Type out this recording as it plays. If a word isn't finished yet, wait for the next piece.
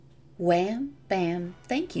Wham, Bam,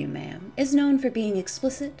 Thank You Ma'am is known for being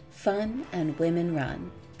explicit, fun, and women-run.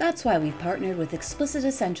 That's why we've partnered with Explicit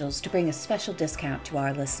Essentials to bring a special discount to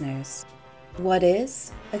our listeners. What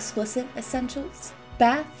is Explicit Essentials?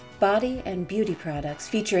 Bath, body, and beauty products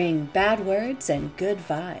featuring bad words and good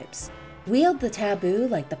vibes. Wield the taboo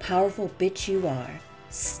like the powerful bitch you are.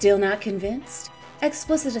 Still not convinced?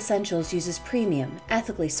 Explicit Essentials uses premium,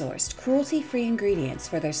 ethically sourced, cruelty-free ingredients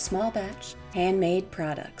for their small batch, handmade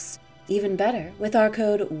products. Even better, with our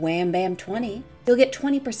code WHAMBAM20, you'll get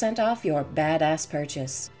 20% off your badass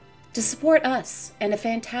purchase. To support us and a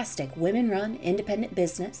fantastic women-run independent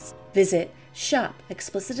business, visit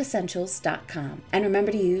shopexplicitessentials.com and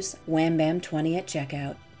remember to use WHAMBAM20 at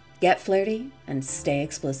checkout. Get flirty and stay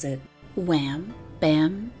explicit. Wham,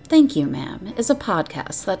 Bam, Thank You Ma'am is a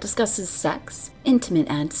podcast that discusses sex, intimate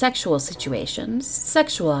and sexual situations,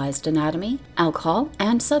 sexualized anatomy, alcohol,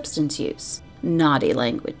 and substance use. Naughty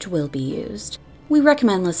language will be used. We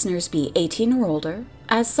recommend listeners be 18 or older,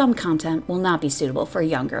 as some content will not be suitable for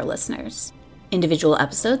younger listeners. Individual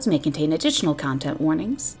episodes may contain additional content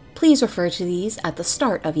warnings. Please refer to these at the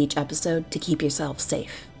start of each episode to keep yourself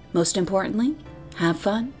safe. Most importantly, have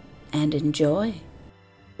fun and enjoy.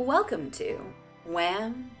 Welcome to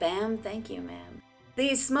Wham, Bam, Thank You Ma'am,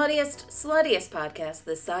 the smuttiest, sluttiest podcast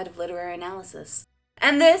this side of literary analysis.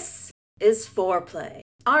 And this is Foreplay,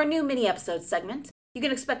 our new mini-episode segment. You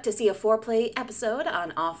can expect to see a Foreplay episode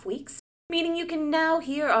on off weeks, meaning you can now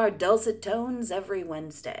hear our dulcet tones every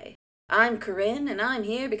Wednesday. I'm Corinne, and I'm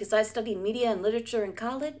here because I studied media and literature in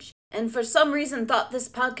college, and for some reason thought this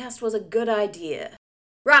podcast was a good idea.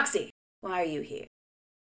 Roxy, why are you here?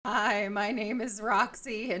 Hi, my name is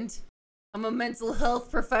Roxy, and I'm a mental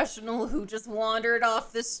health professional who just wandered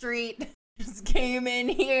off the street, just came in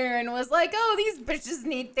here and was like, oh, these bitches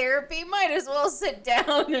need therapy, might as well sit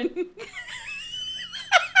down and...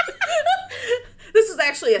 This is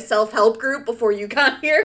actually a self-help group before you got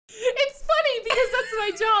here. It's funny because that's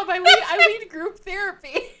my job. I lead group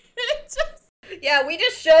therapy. Yeah, we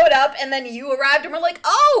just showed up and then you arrived and we're like,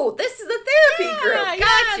 oh, this is a therapy group.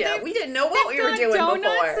 Gotcha. Yeah, We didn't know what we were doing donuts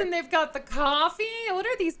before. And they've got the coffee. What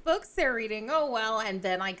are these books they're reading? Oh, well, and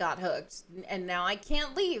then I got hooked and now I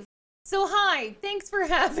can't leave. So hi, thanks for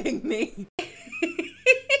having me.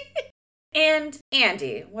 And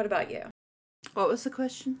Andy, what about you? What was the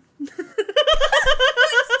question? It's the one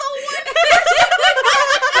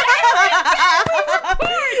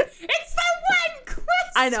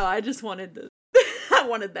question. I know, I just wanted to. I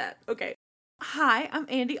wanted that. Okay. Hi, I'm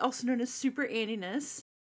Andy, also known as Super Andiness.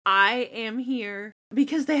 I am here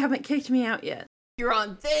because they haven't kicked me out yet. You're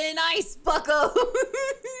on thin ice, bucko.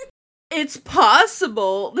 It's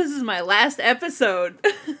possible. This is my last episode.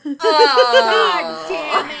 God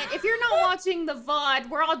damn it. If you're not watching the VOD,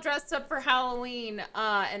 we're all dressed up for Halloween.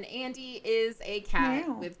 And Andy is a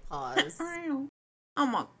cat with paws.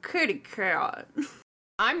 I'm a kitty cat.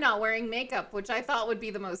 I'm not wearing makeup, which I thought would be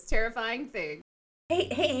the most terrifying thing. Hey,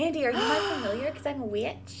 Andy, are you my familiar? Because I'm a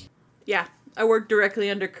witch. Yeah, I work directly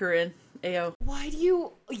under Corinne. Ayo. Why do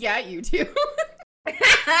you... Yeah, you do.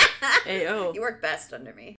 Ayo. You work best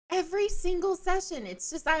under me. Every single session, it's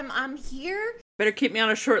just I'm here. Better keep me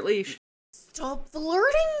on a short leash. Stop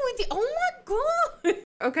flirting with you. Oh my god.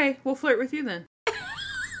 Okay, we'll flirt with you then.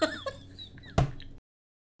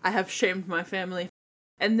 I have shamed my family.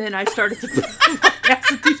 And then I started to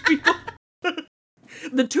podcast with these people.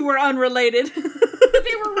 The two are unrelated.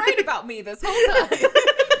 They were right about me this whole time.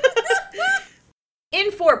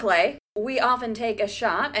 In Foreplay, we often take a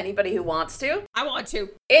shot, anybody who wants to. I want to.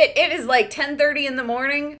 It is like 10:30 in the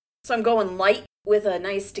morning, so I'm going light with a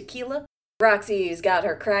nice tequila. Roxy's got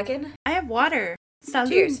her Kraken. I have water.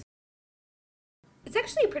 Cheers. It's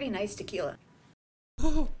actually a pretty nice tequila.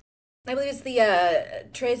 I believe it's the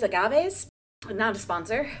Tres Agaves. Not a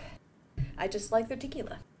sponsor. I just like their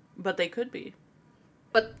tequila. But they could be.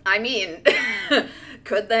 But, I mean,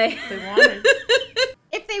 could they? If they wanted.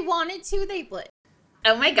 If they wanted to, they would.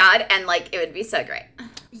 Oh my god, and like, it would be so great.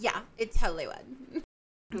 Yeah, it totally would.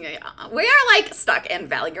 Yeah, we are like stuck in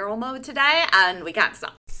Valley Girl mode today, and we can't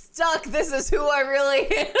stop. Stuck, this is who I really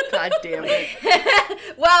am. God damn it.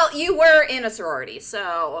 Well, you were in a sorority,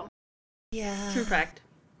 so... Yeah. True fact.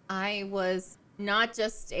 I was not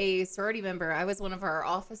just a sorority member, I was one of our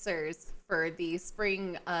officers for the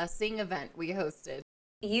spring sing event we hosted.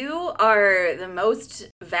 You are the most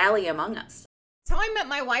Valley among us. That's how I met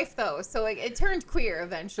my wife, though, so it turned queer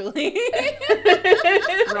eventually.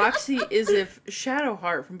 Roxy is if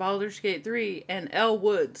Shadowheart from Baldur's Gate 3 and Elle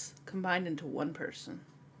Woods combined into one person.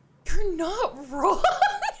 You're not wrong.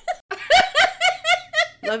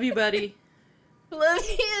 Love you, buddy. Love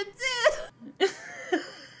you, too.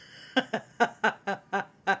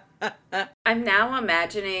 now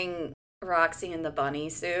imagining Roxy in the bunny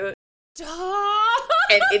suit. Stop!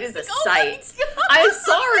 And it is a sight. I'm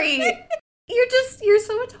sorry. You're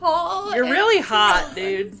so tall. You're really hot,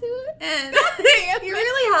 dude. And you're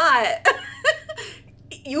really hot.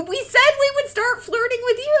 We said we would start flirting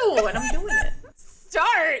with you, and I'm doing it.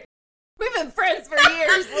 Start. We've been friends for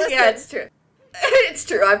years. Listen. Yeah, it's true. It's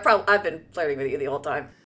true. I've been flirting with you the whole time.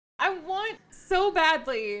 I want so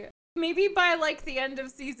badly, maybe by like the end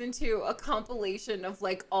of season 2, a compilation of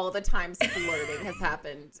like all the times flirting has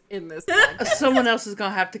happened in this podcast. Someone else is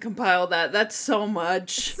gonna have to compile that. That's so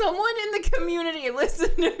much. Someone in the community,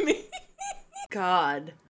 listen to me.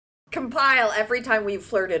 God. Compile every time we've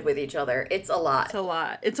flirted with each other. It's a lot. It's a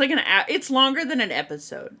lot. It's like it's longer than an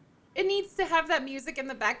episode. It needs to have that music in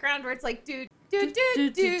the background where it's like, dude, dude,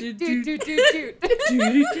 dude, dude, dude, dude, dude. The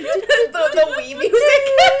Wii music.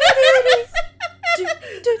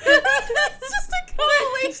 It's just a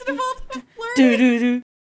compilation of all the flirting.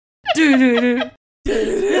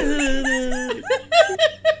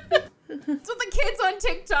 That's what the kids on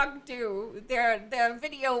TikTok do. Their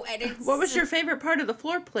video edits. What was your favorite part of the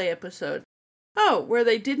Foreplay episode? Oh, where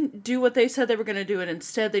they didn't do what they said they were going to do, and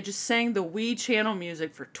instead they just sang the Wii channel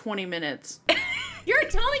music for 20 minutes. You're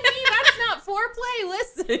telling me that's not Foreplay?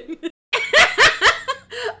 Listen.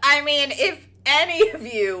 I mean, if any of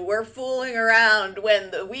you were fooling around when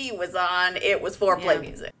the Wii was on, it was Foreplay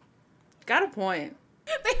music. Got a point.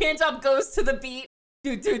 The hand job goes to the beat.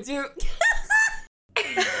 Do, do, do.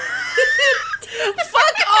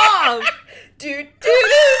 Fuck off! Do, do,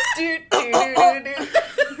 do, do, do, do, do.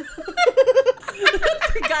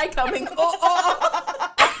 That's the guy coming.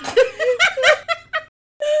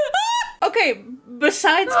 Okay,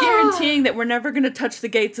 besides guaranteeing that we're never gonna touch the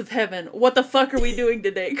gates of heaven, what the fuck are we doing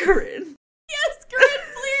today, Corinne? Yes, Corinne,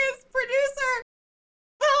 please, producer,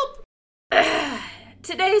 help!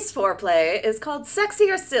 Today's Foreplay is called Sexy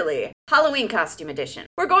or Silly, Halloween Costume Edition.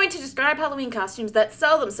 We're going to describe Halloween costumes that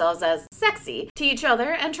sell themselves as sexy to each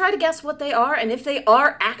other and try to guess what they are and if they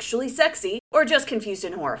are actually sexy or just confused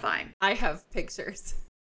and horrifying. I have pictures.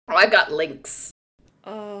 Oh, I've got links.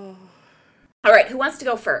 Oh. All right, who wants to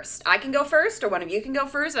go first? I can go first, or one of you can go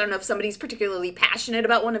first. I don't know if somebody's particularly passionate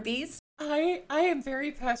about one of these. I am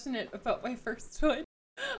very passionate about my first one.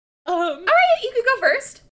 All right, you can go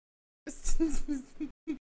first.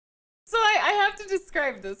 So I have to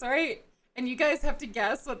describe this, right? And you guys have to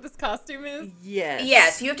guess what this costume is? Yes.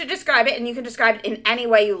 Yes, you have to describe it, and you can describe it in any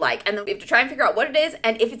way you like. And then we have to try and figure out what it is,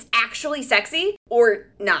 and if it's actually sexy or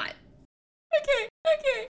not. Okay.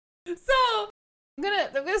 So, I'm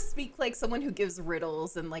gonna speak like someone who gives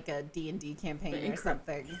riddles in like a D&D campaign or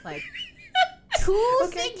something. Like, two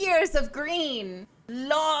figures of green,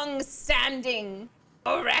 long-standing,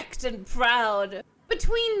 erect and proud.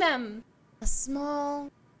 Between them, a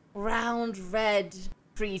small, round, red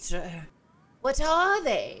creature. What are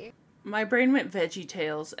they? My brain went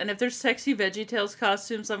VeggieTales, and if there's sexy VeggieTales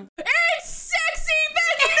costumes, I'm... It's sexy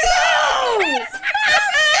VeggieTales! It's sexy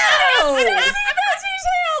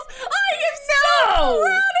VeggieTales! I am so proud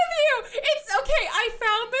of you! It's okay, I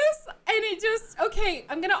found this, and it just... Okay,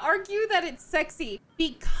 I'm gonna argue that it's sexy,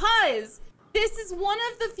 because this is one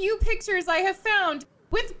of the few pictures I have found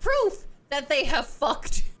with proof that they have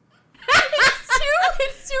fucked.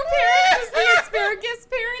 It's two parents, it's the asparagus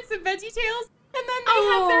parents of VeggieTales, and then they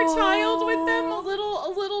have their child with them, a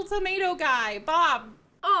little tomato guy, Bob.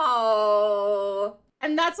 Oh.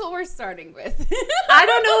 And that's what we're starting with. I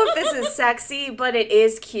don't know if this is sexy, but it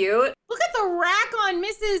is cute. Look at the rack on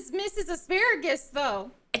Mrs. Asparagus,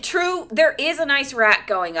 though. True, there is a nice rack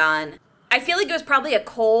going on. I feel like it was probably a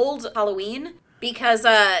cold Halloween, because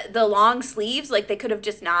the long sleeves, like they could have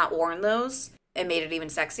just not worn those and made it even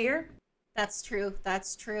sexier. That's true.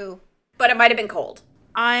 But it might have been cold.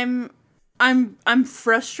 I'm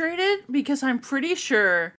frustrated because I'm pretty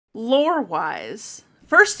sure, lore-wise,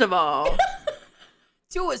 first of all...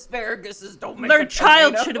 Two asparaguses don't make their a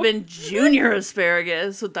child tomato. should have been Junior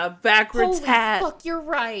Asparagus with the backwards Holy hat. fuck, you're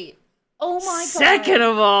right. Oh my god. Second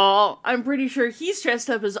of all, I'm pretty sure he's dressed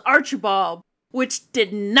up as Archibald, which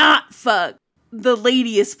did not fuck the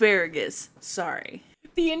Lady Asparagus. Sorry.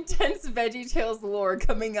 The intense VeggieTales lore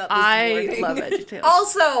coming up this I morning. love VeggieTales.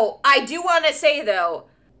 Also, I do want to say, though,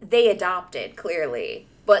 they adopted, clearly.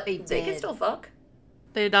 But they did. can still fuck.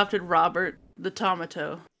 They adopted Robert the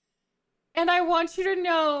Tomato. And I want you to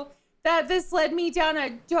know that this led me down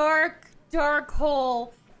a dark, dark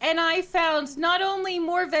hole. And I found not only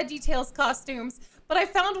more VeggieTales costumes, but I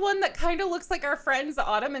found one that kind of looks like our friends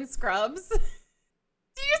Autumn and Scrubs. Do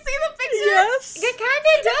you see the picture? Yes. It kind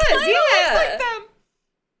of does, yeah. Looks like them.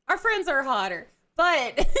 Our friends are hotter,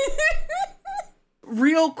 but...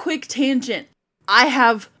 Real quick tangent. I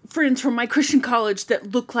have friends from my Christian college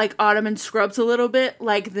that look like Autumn and Scrubs a little bit,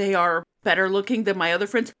 like they are better looking than my other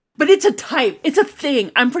friends. But it's a type. It's a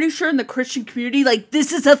thing. I'm pretty sure in the Christian community, like,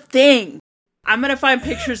 this is a thing. I'm gonna find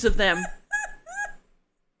pictures of them.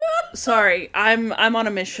 Sorry, I'm on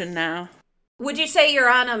a mission now. Would you say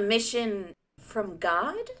you're on a mission from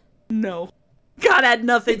God? No. God had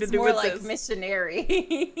nothing to do with this. It's more like missionary.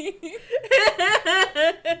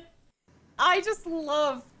 I just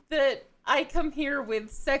love that I come here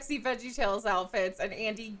with sexy VeggieTales outfits and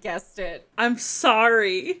Andy guessed it. I'm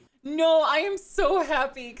sorry. No, I am so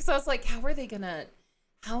happy because I was like, how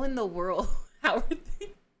in the world, how are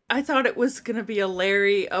they? I thought it was gonna be a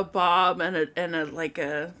Larry, a Bob, and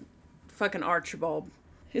a fucking Archibald.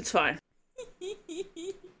 It's fine.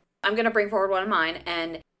 I'm gonna bring forward one of mine,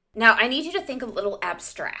 and now I need you to think a little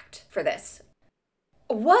abstract for this.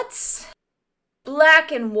 What's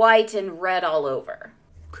black and white and red all over?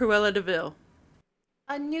 Cruella de Vil.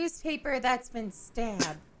 A newspaper that's been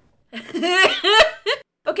stabbed.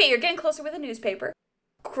 Okay, you're getting closer with a newspaper.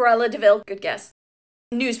 Cruella de Vil, good guess.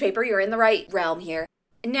 Newspaper, you're in the right realm here.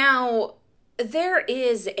 Now, there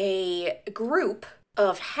is a group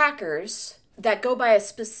of hackers that go by a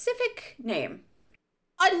specific name.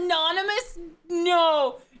 Anonymous?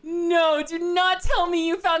 No, do not tell me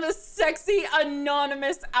you found a sexy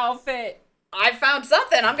anonymous outfit. I found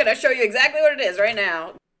something. I'm going to show you exactly what it is right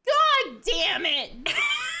now. God damn it.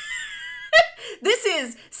 This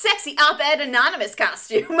is Sexy Op-Ed Anonymous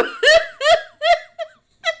costume. And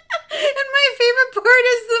my favorite part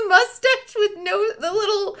is the mustache with the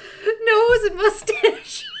little nose and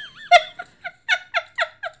mustache.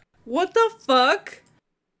 What the fuck?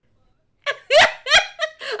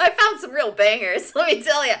 I found some real bangers, let me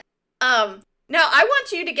tell you. Now I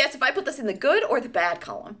want you to guess if I put this in the good or the bad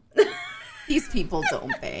column. These people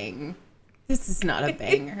don't bang. This is not a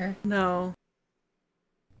banger. No.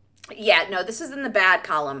 Yeah, no, this is in the bad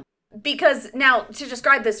column. Because now, to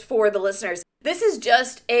describe this for the listeners, this is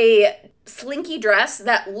just a slinky dress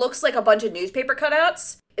that looks like a bunch of newspaper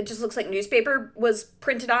cutouts. It just looks like newspaper was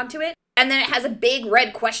printed onto it. And then it has a big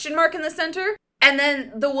red question mark in the center. And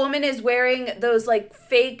then the woman is wearing those, like,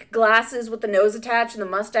 fake glasses with the nose attached and the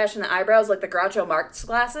mustache and the eyebrows, like the Groucho Marx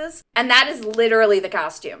glasses. And that is literally the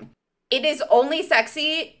costume. It is only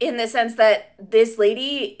sexy in the sense that this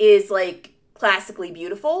lady is, like, classically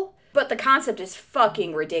beautiful. But the concept is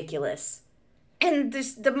fucking ridiculous. And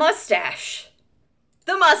the mustache.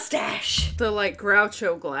 The mustache. The, like,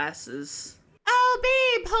 Groucho glasses. Oh,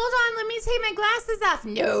 babe, hold on. Let me take my glasses off.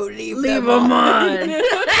 No, leave them on.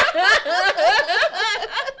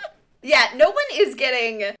 Yeah, no one is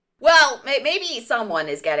getting... Well, maybe someone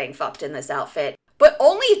is getting fucked in this outfit. But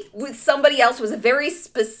only with somebody else with a very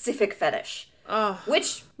specific fetish. Oh.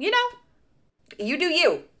 Which, you do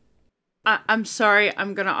you. I'm sorry,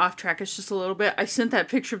 I'm gonna off track us just a little bit. I sent that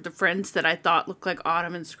picture of the friends that I thought looked like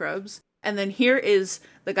Autumn and Scrubs. And then here is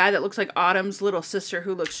the guy that looks like Autumn's little sister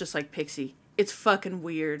who looks just like Pixie. It's fucking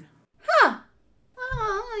weird. Huh.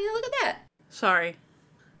 Oh, you look at that. Sorry.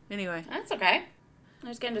 Anyway. That's okay. I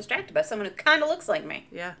was getting distracted by someone who kind of looks like me.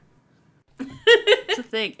 Yeah. It's a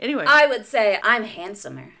thing. Anyway. I would say I'm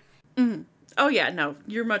handsomer. Mm-hmm. Oh yeah, no.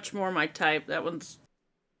 You're much more my type. That one's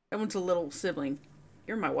a little sibling.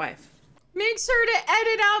 You're my wife. Make sure to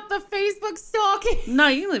edit out the Facebook stalking. No,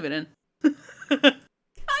 you can leave it in. God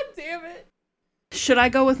damn it. Should I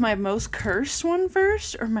go with my most cursed one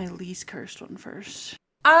first or my least cursed one first?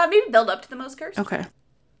 Maybe build up to the most cursed. Okay.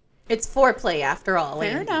 It's foreplay after all.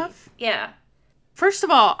 Fair Andy. enough. Yeah. First of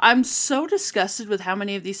all, I'm so disgusted with how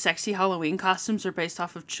many of these sexy Halloween costumes are based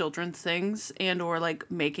off of children's things and or like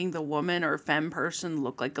making the woman or femme person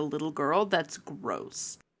look like a little girl. That's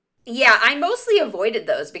gross. Yeah, I mostly avoided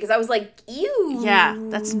those because I was like, ew. Yeah,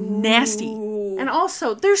 that's nasty. And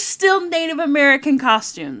also, there's still Native American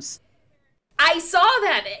costumes. I saw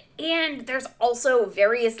that, and there's also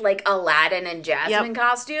various, like, Aladdin and Jasmine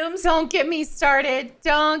costumes. Don't get me started.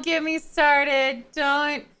 Don't.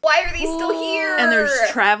 Why are these still here? And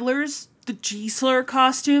there's Travelers, the G-Slur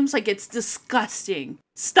costumes. Like, it's disgusting.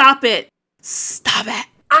 Stop it. Stop it.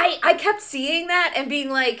 I kept seeing that and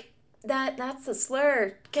being like, that's a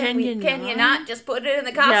slur. Can you not just put it in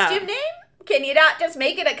the costume name? Can you not just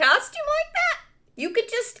make it a costume like that? You could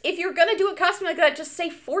just, if you're gonna do a costume like that, just say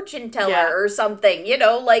fortune teller or something,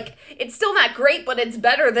 like, it's still not great, but it's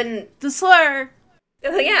better than... the slur.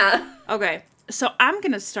 Yeah. Okay, so I'm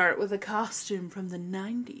gonna start with a costume from the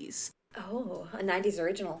 90s. Oh, a 90s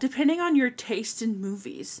original. Depending on your taste in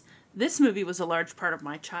movies, this movie was a large part of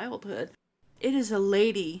my childhood. It is a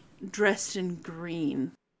lady dressed in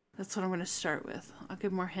green. That's what I'm gonna start with. I'll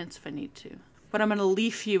give more hints if I need to. But I'm gonna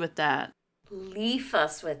leave you with that. leaf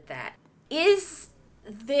us with that. Is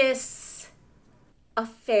this a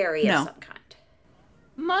fairy of some kind?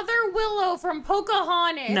 Mother Willow from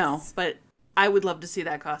Pocahontas. No, but I would love to see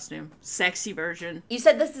that costume. Sexy version. You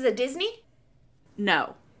said this is a Disney?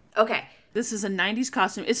 No. Okay. This is a 90s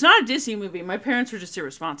costume. It's not a Disney movie. My parents were just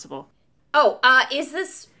irresponsible. Oh, is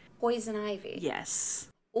this Poison Ivy? Yes.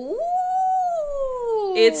 Ooh.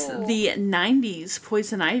 It's the 90s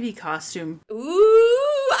Poison Ivy costume.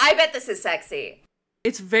 Ooh, I bet this is sexy.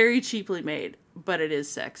 It's very cheaply made, but it is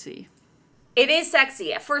sexy. It is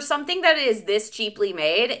sexy. For something that is this cheaply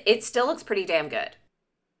made, it still looks pretty damn good.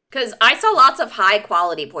 Because I saw lots of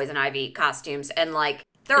high-quality Poison Ivy costumes, and, like,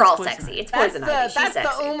 they're all sexy. It's Poison Ivy. She's that's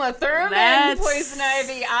sexy. the Uma Thurman Poison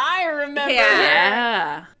Ivy. I remember.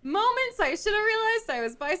 Yeah. Moments I should have realized I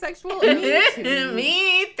was bisexual.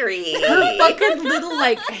 Me three. Her fucking little,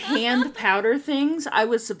 like, hand powder things, I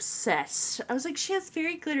was obsessed. I was like, she has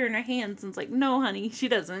fairy glitter in her hands. And it's like, no, honey, she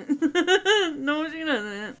doesn't. No, she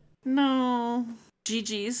doesn't. No.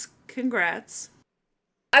 GG's. Congrats.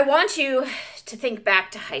 I want you to think back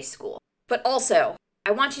to high school, but also,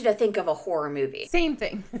 I want you to think of a horror movie. Same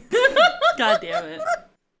thing. God damn it.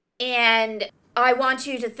 And I want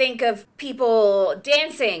you to think of people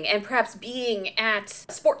dancing and perhaps being at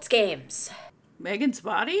sports games. Megan's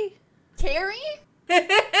body? Carrie?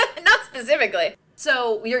 Not specifically.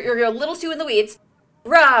 So, you're a little too in the weeds.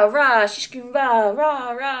 Rah, rah, shishkin, rah,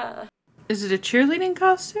 rah, rah. Is it a cheerleading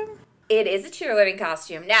costume? It is a cheerleading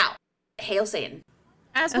costume. Now, Hail Satan.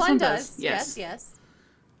 As one does. Yes. Yes.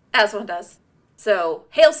 As one does. So,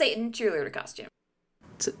 Hail Satan cheerleader costume.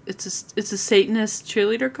 It's a Satanist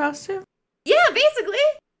cheerleader costume? Yeah, basically.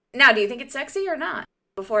 Now, do you think it's sexy or not?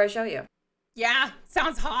 Before I show you. Yeah,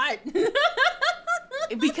 sounds hot.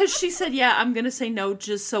 Because she said, yeah, I'm going to say no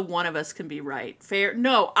just so one of us can be right. Fair?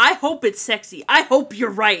 No, I hope it's sexy. I hope you're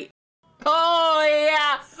right. Oh,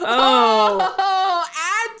 yeah. Oh.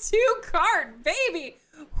 Add to cart, baby.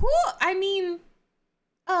 I mean,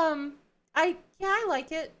 I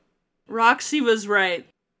like it. Roxy was right.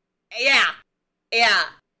 Yeah.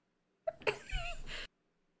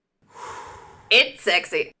 It's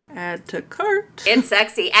sexy. Add to cart. It's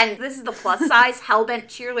sexy. And this is the plus size Hellbent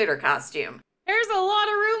cheerleader costume. There's a lot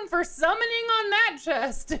of room for summoning on that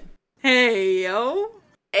chest. Hey, yo.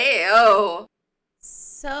 Ayo.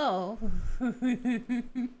 So.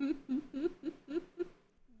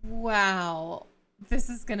 Wow. This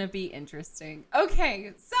is going to be interesting.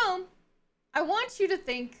 Okay, so I want you to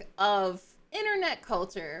think of internet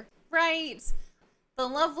culture, right? The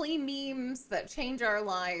lovely memes that change our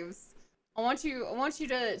lives. I want you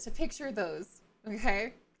to picture those,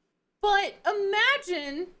 okay? But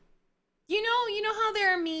imagine, you know how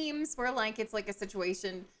there are memes where like it's like a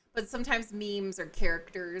situation, but sometimes memes are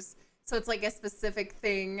characters, so it's like a specific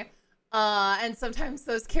thing, and sometimes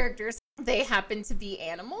those characters, they happen to be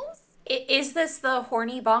animals. Is this the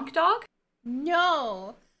horny bonk dog?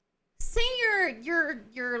 No. Say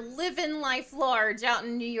you're living life large out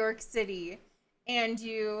in New York City, and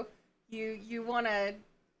you want to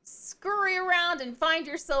scurry around and find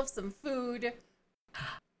yourself some food.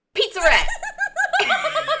 Pizza Rat!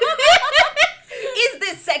 Is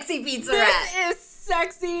this sexy Pizza Rat? This is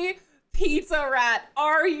sexy Pizza Rat.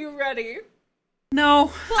 Are you ready?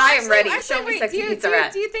 No. Well, I am ready. Actually, Show me sexy Pizza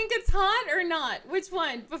Rat. Do you think it's hot or not? Which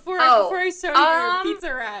one? Before I show you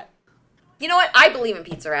Pizza Rat. You know what? I believe in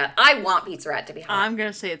Pizza Rat. I want Pizza Rat to be hot. I'm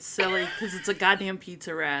going to say it's silly because it's a goddamn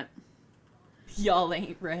pizza rat. Y'all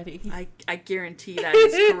ain't ready. I guarantee that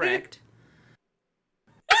is correct.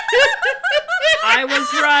 I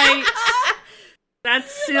was right. That's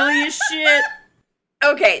silly as shit.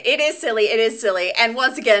 Okay, it is silly. And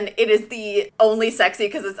once again, it is the only sexy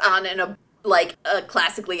because it's on in a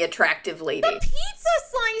classically attractive lady. The pizza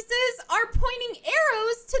slices are pointing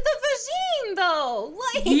arrows to the vagine, though.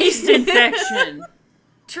 Like yeast infection.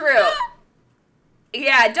 True.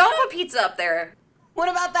 Yeah, don't put pizza up there. What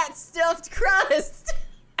about that stuffed crust?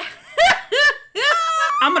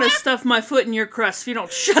 I'm gonna stuff my foot in your crust if you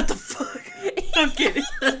don't shut the fuck. I'm kidding.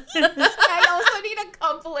 I also need a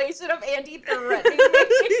compilation of Andy threatening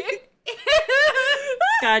me.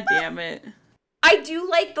 God damn it. I do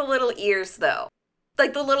like the little ears, though.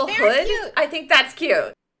 Like the little They're hood. cute. I think that's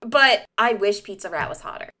cute. But I wish Pizza Rat was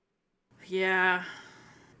hotter. Yeah.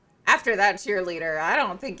 After that cheerleader, I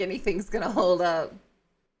don't think anything's gonna hold up.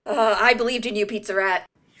 I believed in you, Pizza Rat.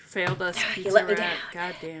 You failed us, You Pizza let me Rat. down.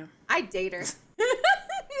 God damn. I date her.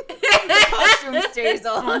 The costume stays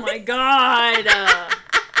on. Oh my god.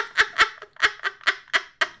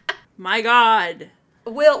 My god.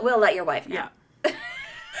 We'll let your wife know. Yeah.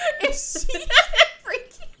 If she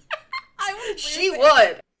freaking... I would lose She it.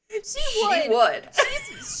 would. She would.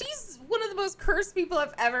 She's one of the most cursed people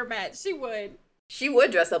I've ever met. She would. She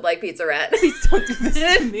would dress up like Pizza Rat. Please don't do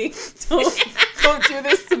this to me. Don't do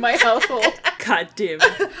this to my household. God damn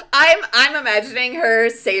it. I'm imagining her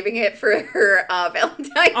saving it for her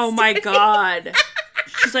Valentine's Oh my Day. God.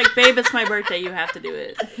 She's like, babe, it's my birthday. You have to do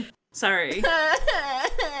it. Sorry.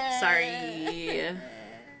 Sorry.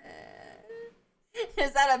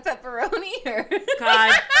 Is that a pepperoni or?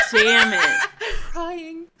 God damn it.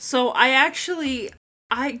 Crying. So I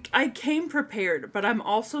came prepared, but I'm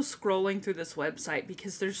also scrolling through this website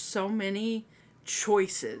because there's so many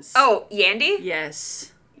choices. Oh, Yandy?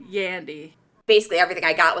 Yes. Yandy. Basically everything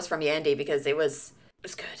I got was from Yandy because it was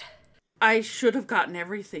good. I should have gotten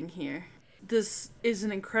everything here. This is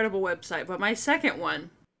an incredible website, but my second one,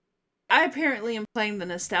 I apparently am playing the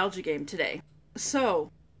nostalgia game today. So,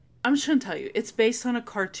 I'm just gonna tell you, it's based on a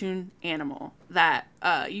cartoon animal that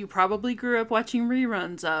you probably grew up watching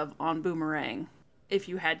reruns of on Boomerang, if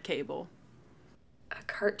you had cable. A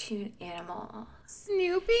cartoon animal.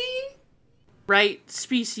 Snoopy? Right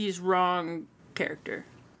species, wrong character.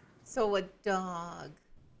 So a dog.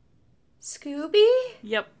 Scooby?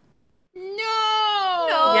 Yep. No!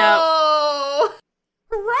 Yep.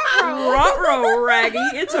 Ruh-roh, Raggy.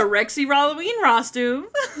 It's a Rexy Halloween costume.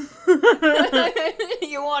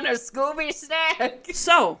 You want a Scooby snack?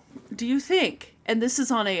 So, do you think, and this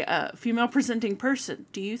is on a female presenting person,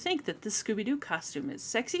 do you think that this Scooby-Doo costume is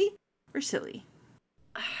sexy or silly?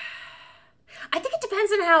 I think it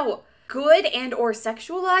depends on how good and or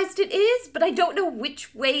sexualized it is, but I don't know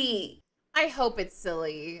which way. I hope it's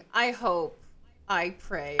silly. I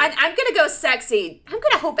pray. I'm gonna go sexy. I'm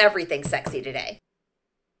gonna hope everything's sexy today.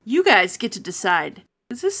 You guys get to decide.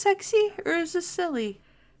 Is this sexy or is this silly?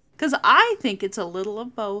 Because I think it's a little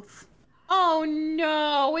of both. Oh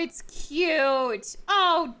no, it's cute.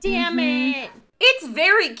 Oh, damn it. It's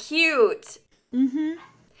very cute. Mm-hmm.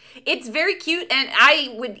 It's very cute, and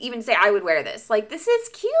I would even say I would wear this. Like, this is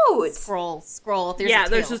cute. Scroll.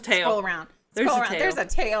 There's a tail. Scroll around. There's a tail. There's a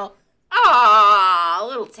tail. Ah,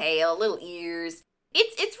 little tail, little ears.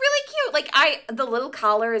 It's really cute. Like, the little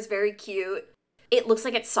collar is very cute. It looks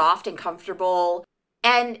like it's soft and comfortable.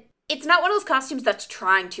 And it's not one of those costumes that's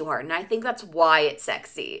trying too hard. And I think that's why it's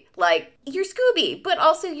sexy. Like, you're Scooby, but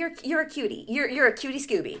also you're a cutie. You're a cutie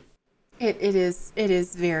Scooby. It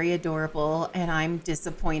is very adorable, and I'm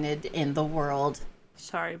disappointed in the world.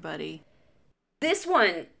 Sorry, buddy. This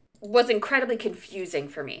one was incredibly confusing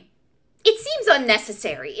for me. It seems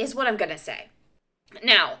unnecessary, is what I'm going to say.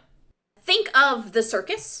 Now, think of the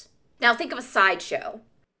circus. Now think of a sideshow.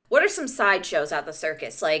 What are some sideshows at the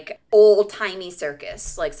circus? Like, old-timey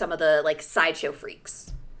circus. Like, some of the, like, sideshow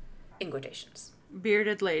freaks. In quotations.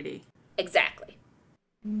 Bearded lady. Exactly.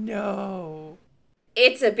 No.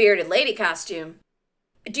 It's a bearded lady costume.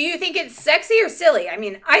 Do you think it's sexy or silly? I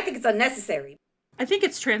mean, I think it's unnecessary. I think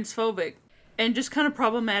it's transphobic. And just kind of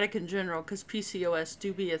problematic in general, because PCOS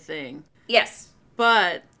do be a thing. Yes.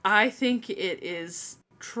 But I think it is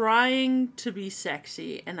trying to be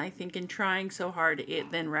sexy, and I think in trying so hard,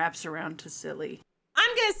 it then wraps around to silly.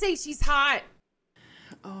 I'm gonna say she's hot.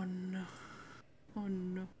 Oh no. Oh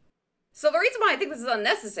no. So the reason why I think this is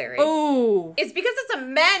unnecessary Oh! is because it's a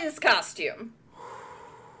men's costume.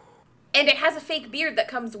 And it has a fake beard that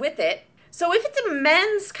comes with it. So if it's a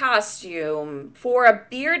men's costume for a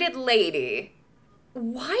bearded lady,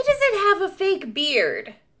 why does it have a fake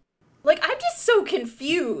beard? Like, I'm just so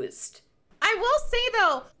confused. I will say,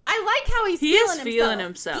 though, I like how he's feeling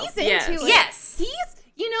himself. He's into it. Yes.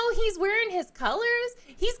 He's wearing his colors.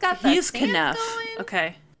 He's got the He's stance Knuff. going.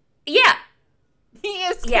 Okay. Yeah. He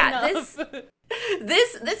is Knuff. Yeah,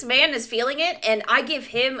 this man is feeling it, and I give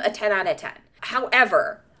him a 10 out of 10.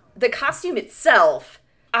 However, the costume itself,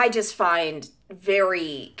 I just find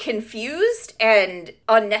very confused and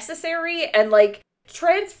unnecessary and, like,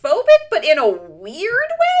 transphobic, but in a weird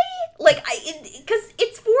way. Like, because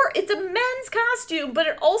it's a men's costume, but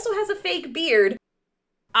it also has a fake beard.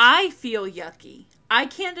 I feel yucky. I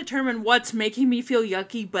can't determine what's making me feel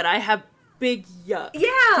yucky, but I have big yuck. Yeah.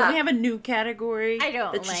 Can we have a new category? I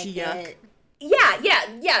don't that's like just yuck? it.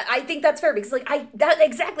 Yeah. I think that's fair because, like,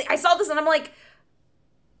 exactly. I saw this and I'm like,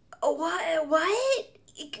 what? Why?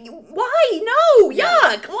 No,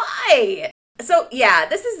 yuck. Why? So yeah,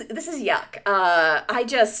 this is yuck.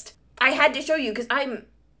 I had to show you because I'm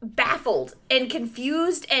baffled and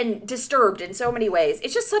confused and disturbed in so many ways.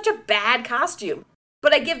 It's just such a bad costume.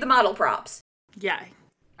 But I give the model props. Yeah.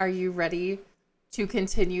 Are you ready to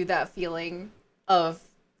continue that feeling of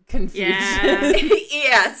confusion? Yeah.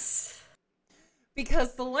 Yes.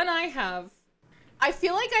 Because the one I have, I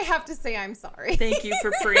feel like I have to say I'm sorry. Thank you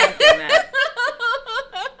for preempting that.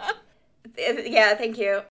 Yeah, thank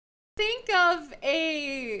you. Think of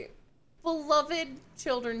a beloved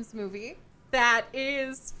children's movie that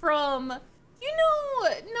is from,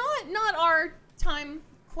 not our time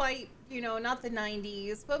quite, not the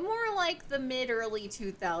 90s, but more like the mid-early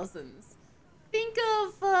 2000s. Think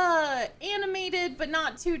of animated, but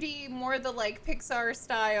not 2D, more the like Pixar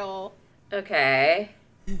style. Okay.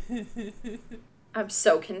 I'm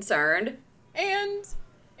so concerned. And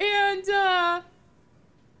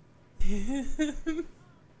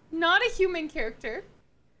not a human character.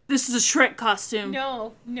 This is a Shrek costume.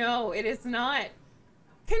 No, it is not.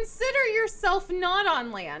 Consider yourself not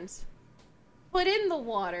on land, but in the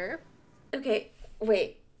water. Okay,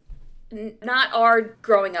 wait. Not our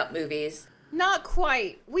growing up movies. Not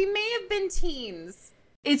quite. We may have been teens.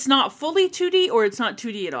 It's not fully 2D, or it's not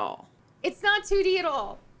 2D at all? It's not 2D at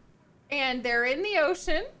all. And they're in the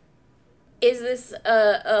ocean. Is this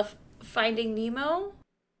a Finding Nemo?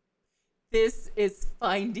 This is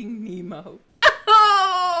Finding Nemo.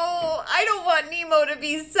 Oh, I don't want Nemo to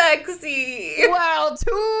be sexy. Well,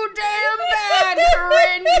 too damn bad,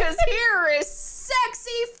 Corinne, because here is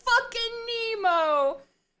sexy fucking Nemo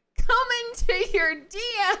coming to your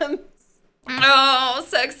DMs. Oh,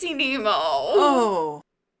 sexy Nemo. Oh.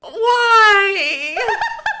 Why?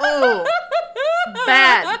 Oh.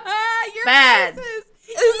 Bad. Your Bad. faces.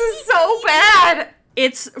 This is so bad.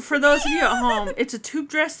 It's, for those of you at home, it's a tube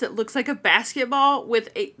dress that looks like a basketball with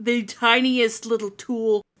the tiniest little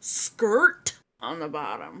tulle skirt on the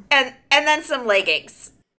bottom. And then some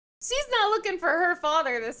leggings. She's not looking for her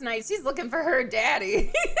father this night. She's looking for her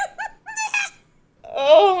daddy.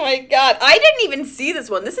 Oh my god. I didn't even see this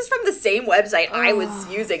one. This is from the same website I was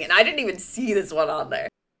using, and I didn't even see this one on there.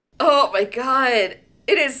 Oh my god.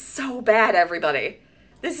 It is so bad, everybody.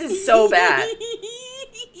 This is so bad.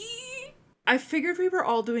 I figured we were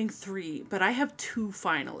all doing 3, but I have 2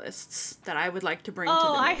 finalists that I would like to bring to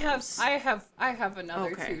the news. I have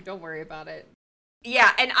another Okay. 2. Don't worry about it.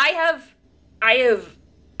 Yeah, and I have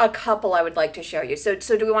a couple I would like to show you. So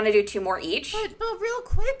do we want to do 2 more each? But real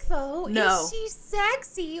quick though, No. is she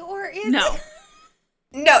sexy or is No.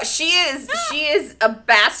 No, she is a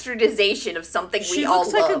bastardization of something She we all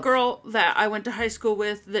looks love. like a girl that I went to high school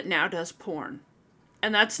with that now does porn.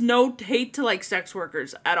 And that's no hate to like sex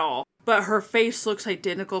workers at all. But her face looks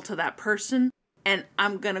identical to that person. And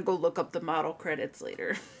I'm gonna go look up the model credits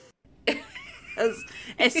later.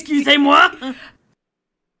 Excusez-moi.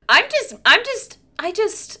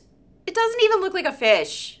 It doesn't even look like a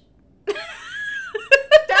fish.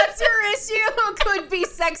 That's your issue? Could be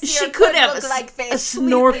sexy She or could have look like fish. a Please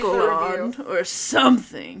snorkel leave a on review. or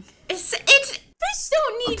something. It's Fish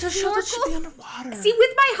don't need To show that she'd be snorkel. underwater. See, with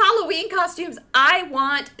my Halloween costumes, I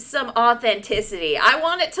want some authenticity. I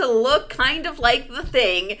want it to look kind of like the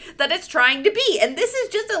thing that it's trying to be. And this is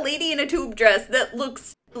just a lady in a tube dress that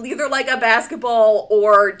looks either like a basketball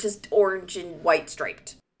or just orange and white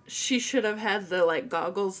striped. She should have had the like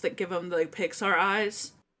goggles that give them the like, Pixar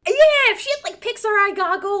eyes. Yeah, if she had like Pixar eye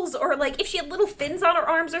goggles or like if she had little fins on her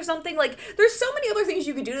arms or something, like there's so many other things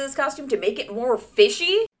you could do to this costume to make it more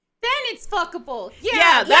fishy. Then it's fuckable.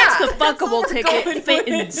 Yeah, that's the That's all fuckable we're ticket. going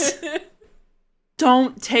Fins. with.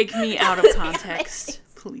 Don't take me out of context,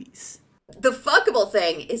 please. The fuckable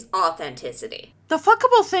thing is authenticity. The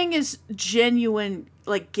fuckable thing is genuine,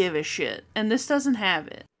 like, give a shit. And this doesn't have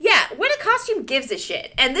it. Yeah, when a costume gives a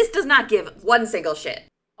shit, and this does not give one single shit.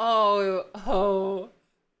 Oh,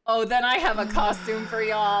 then I have a costume for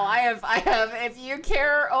y'all. I have, if you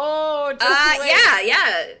care, just wait.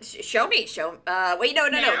 Yeah. Show me. Wait, no.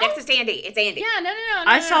 Now? Next is Andy. It's Andy. Yeah, no.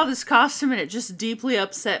 I saw this costume and it just deeply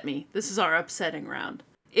upset me. This is our upsetting round.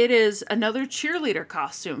 It is another cheerleader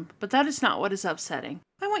costume, but that is not what is upsetting.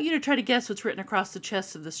 I want you to try to guess what's written across the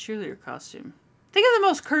chest of this cheerleader costume. Think of the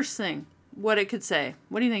most cursed thing, what it could say.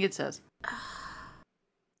 What do you think it says?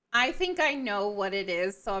 I think I know what it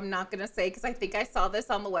is, so I'm not going to say, because I think I saw this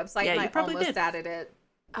on the website Yeah, and you I probably almost did. added it.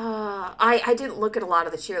 I didn't look at a lot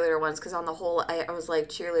of the cheerleader ones, because on the whole, I was like,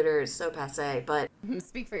 cheerleader is so passé, but...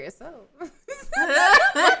 Speak for yourself.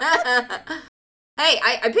 Hey,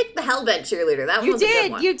 I picked the Hellbent cheerleader. That one was a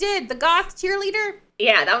good one. You did. The goth cheerleader?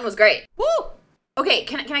 Yeah, that one was great. Woo! Okay,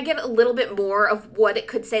 can I get a little bit more of what it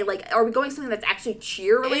could say? Like, are we going something that's actually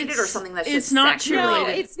cheer-related or something that's it's just not sex-related?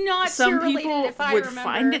 cheer-related. No, it's not Some cheer-related, people if I would remember.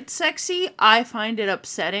 find it sexy. I find it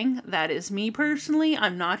upsetting. That is me personally.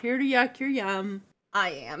 I'm not here to yuck your yum. I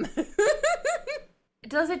am.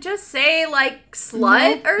 Does it just say, like,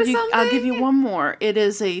 slut or something? I'll give you one more. It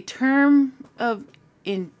is a term of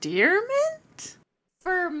endearment?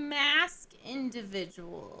 For masked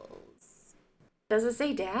individuals. Does it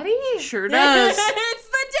say daddy? Sure does. It's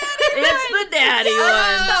the daddy one! It's the daddy one.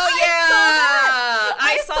 Oh, yeah!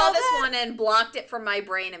 blocked it from my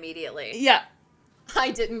brain immediately. Yeah.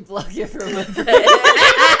 I didn't block it from my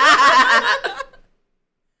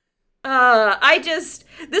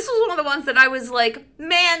this was one of the ones that I was like,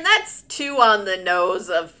 man, that's too on the nose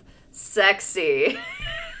of sexy.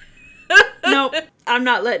 Nope, I'm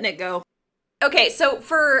not letting it go. Okay, so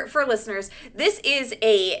for listeners, this is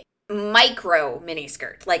a micro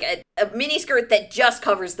miniskirt, like a miniskirt that just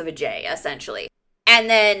covers the vajay, essentially. And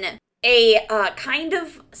then a kind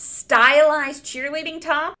of stylized cheerleading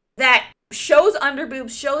top that shows under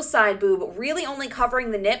boobs, shows side boob, really only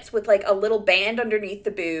covering the nips with like a little band underneath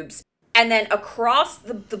the boobs. And then across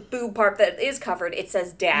the boob part that is covered, it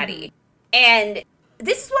says daddy. And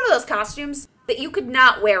this is one of those costumes that you could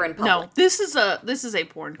not wear in public. No, this is a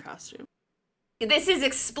porn costume. This is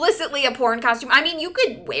explicitly a porn costume. I mean, you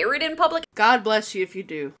could wear it in public. God bless you if you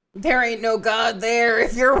do. There ain't no God there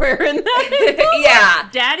if you're wearing that. Yeah.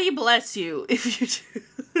 Daddy bless you if you do.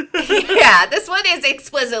 Yeah, this one is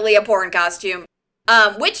explicitly a porn costume.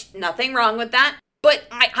 Which, nothing wrong with that. But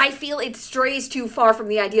I feel it strays too far from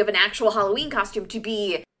the idea of an actual Halloween costume to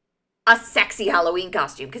be a sexy Halloween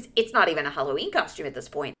costume. Because it's not even a Halloween costume at this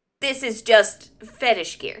point. This is just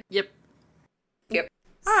fetish gear. Yep. All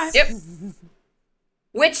right. Yep.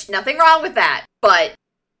 Which, nothing wrong with that, but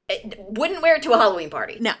wouldn't wear it to a Halloween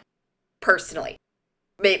party. No. Personally.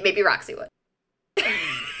 Maybe Roxy would.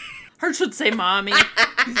 Her should say mommy.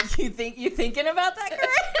 You thinking about that, Corinne?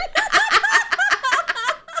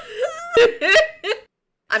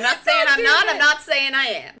 I'm not saying I'm not. I'm not saying I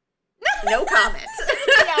am. No comment.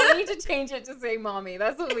 Yeah, we need to change it to say mommy.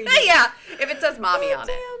 That's what we need. Yeah, if it says mommy on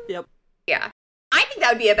it. Yep. Yeah. I think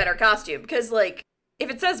that would be a better costume, because, like, if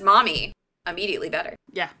it says mommy, immediately better.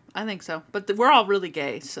 Yeah, I think so. But we're all really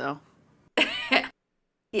gay, so.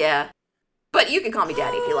 Yeah. But you can call me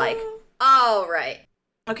daddy if you like. All right.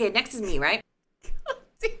 Okay, next is me, right?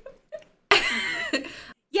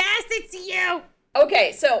 Yes, it's you!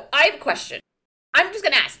 Okay, so I have a question. I'm just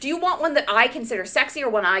going to ask, do you want one that I consider sexy or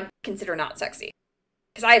one I consider not sexy?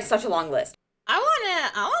 Because I have such a long list.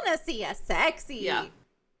 I wanna see a sexy. Yeah.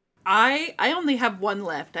 I only have one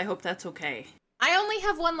left. I hope that's okay. I only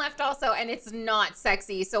have one left also, and it's not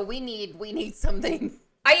sexy, so we need something.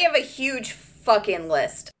 I have a huge fucking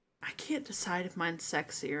list. I can't decide if mine's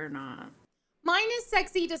sexy or not. Mine is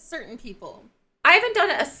sexy to certain people. I haven't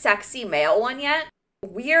done a sexy male one yet.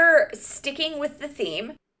 We're sticking with the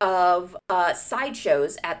theme of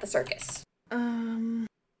sideshows at the circus.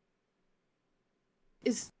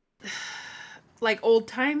 Is like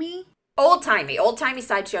old-timey? Old-timey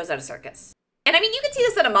sideshows at a circus. And I mean, you can see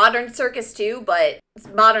this at a modern circus too, but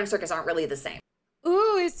modern circus aren't really the same.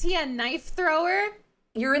 Ooh, is he a knife thrower?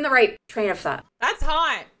 You're in the right train of thought. That's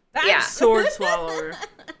hot. Yeah. Sword swallower.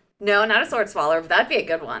 No, not a sword swallower, but that'd be a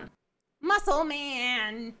good one. Muscle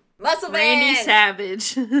man. Muscle man! Randy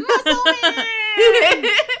Savage. Muscle man!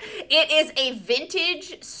 It is a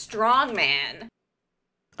vintage strongman.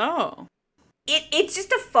 Oh. It's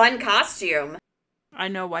just a fun costume. I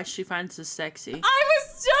know why she finds this sexy. I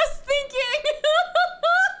was just thinking.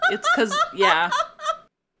 It's because, yeah.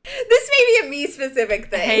 This may be a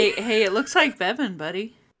me-specific thing. Hey, it looks like Bevan,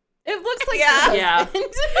 buddy. It looks like Yeah. Yeah.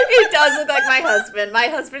 It does look like my husband. My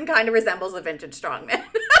husband kind of resembles a vintage strongman.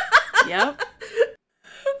 Yep.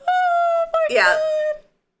 Oh my Yeah. god.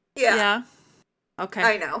 Yeah. Okay.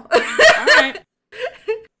 I know. All right.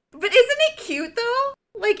 But isn't it cute, though?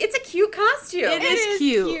 Like, it's a cute costume. It is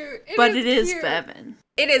cute. But it is cute. Bevan.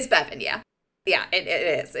 It is Bevan, yeah. Yeah, it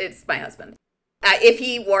is. It's my husband. If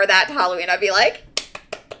he wore that to Halloween, I'd be like...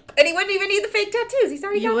 And he wouldn't even need the fake tattoos. He's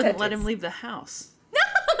already got You wouldn't tattoos. let him leave the house.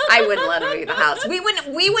 I wouldn't let him leave the house. We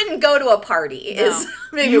wouldn't go to a party, No. is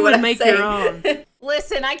maybe You what would I'm make saying. your own.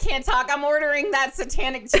 Listen, I can't talk. I'm ordering that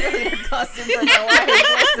satanic cheerleader costume for my wife.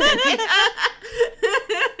 Listen.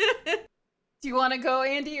 Do you want to go,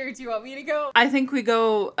 Andy, or do you want me to go? I think we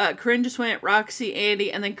go, Corinne just went Roxy,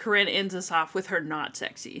 Andy, and then Corinne ends us off with her not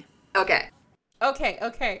sexy. Okay.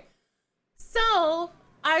 Okay. So,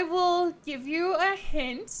 I will give you a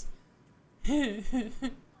hint.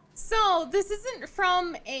 So, this isn't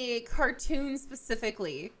from a cartoon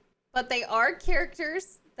specifically, but they are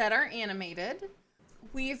characters that are animated.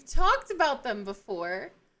 We've talked about them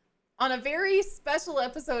before on a very special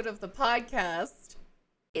episode of the podcast.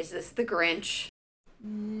 Is this the Grinch?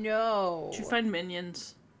 No. Did you find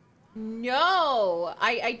Minions? No.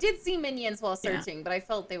 I did see Minions while searching, but I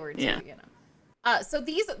felt they were too, you know. So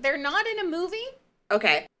they're not in a movie.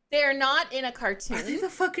 Okay. They're not in a cartoon. Are they the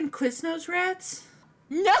fucking Quiznos rats?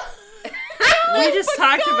 No. We just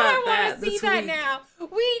talked about I that want to see this that week. now.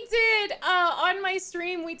 We did on my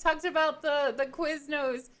stream. We talked about the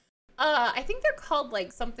Quiznos. I think they're called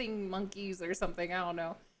like something monkeys or something. I don't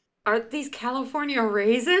know. Are these California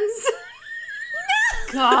raisins?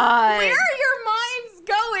 God. Where are your minds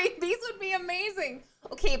going? These would be amazing.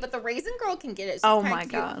 Okay, but the Raisin Girl can get it. She's Oh kinda my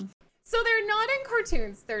cute. God. So they're not in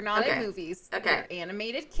cartoons. They're not in Okay. movies. Okay. They're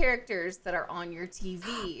animated characters that are on your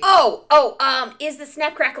TV. Is the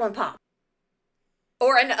Snap, Crackle, and Pop?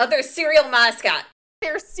 Or another cereal mascot?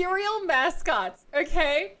 They're cereal mascots,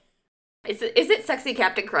 okay? Is it Sexy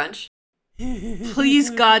Captain Crunch? Please,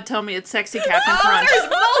 God, tell me it's Sexy Captain Crunch. There's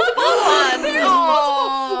multiple ones!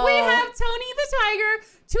 Multiple. We have Tony the Tiger,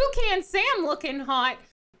 Toucan Sam looking hot.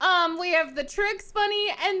 We have the Trix Bunny,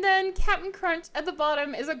 and then Captain Crunch at the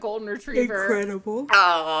bottom is a golden retriever. Incredible.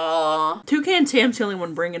 Aww. Toucan Sam's the only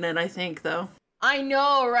one bringing it, I think, though. I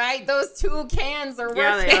know, right? Those two cans are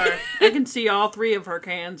Yeah, working. they are. I can see all three of her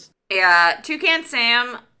cans. Yeah, Toucan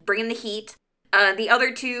Sam, bringing the heat. The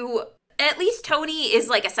other two, at least Tony is,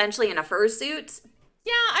 like, essentially in a fursuit.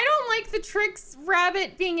 Yeah, I don't like the Trix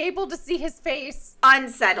rabbit being able to see his face.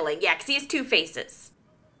 Unsettling, yeah, because he has two faces.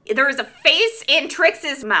 There is a face in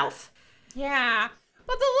Trix's mouth. Yeah.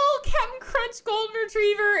 But the little Captain Crunch golden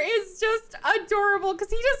retriever is just adorable because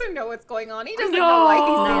he doesn't know what's going on. He doesn't know why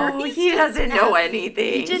he's there. He's he just doesn't know happy.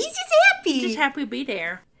 anything. He's just happy. Just happy to be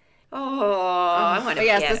there. I want to But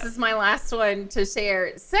yes, this is my last one to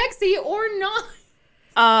share. Sexy or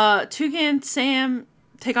not? Toucan Sam,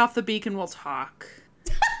 take off the beak and we'll talk.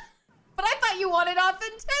 But I thought you wanted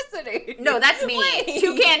authenticity. No, that's me. Wait.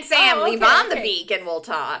 Toucan Sam, Oh, leave okay, on the okay. beak and we'll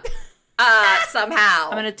talk. Somehow.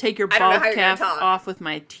 I'm gonna take your I don't know bald how you're gonna cap talk. off with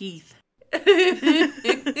my teeth.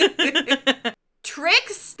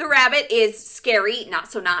 Trix the rabbit is scary,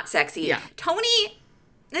 not so not sexy. Yeah. Tony,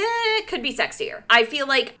 could be sexier. I feel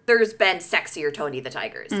like there's been sexier Tony the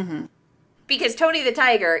Tigers. Mm-hmm. Because Tony the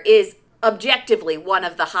Tiger is objectively one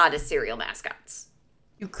of the hottest cereal mascots.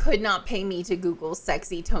 You could not pay me to Google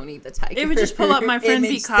sexy Tony the Tiger. It would just pull up my friend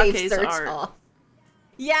Image safe Bikake's search art. off.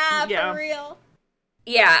 Yeah, Yeah. for real.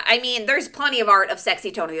 Yeah, I mean, there's plenty of art of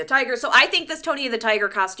sexy Tony the Tiger, so I think this Tony the Tiger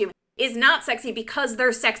costume is not sexy because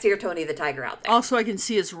there's sexier Tony the Tiger out there. Also, I can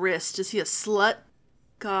see his wrist. Is he a slut?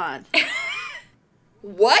 God.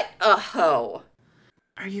 What a hoe.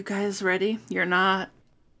 Are you guys ready? You're not.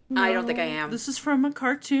 I don't think I am. This is from a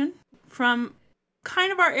cartoon from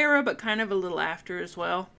kind of our era, but kind of a little after as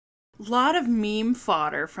well. A lot of meme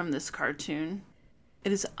fodder from this cartoon.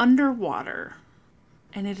 It is underwater.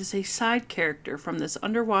 And it is a side character from this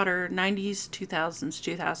underwater 90s, 2000s,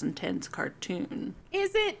 2010s cartoon.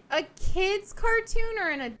 Is it a kid's cartoon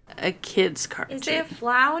or A kid's cartoon. Is it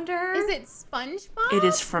Flounder? is it SpongeBob? It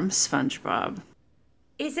is from SpongeBob.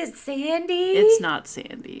 Is it Sandy? It's not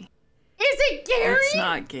Sandy. Is it Gary? It's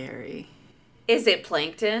not Gary. Is it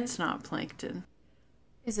Plankton? It's not Plankton.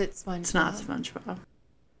 Is it SpongeBob? It's not SpongeBob.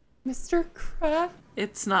 Mr. Krabs?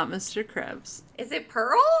 It's not Mr. Krebs. Is it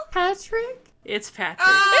Pearl? Patrick? It's Patrick.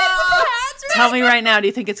 Oh, It's Patrick! Tell me right now, do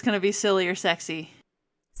you think it's going to be silly or sexy?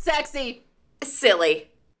 Sexy.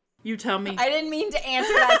 silly. You tell me. I didn't mean to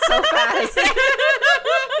answer that so fast.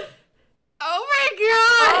 Oh my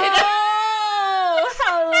god! Oh,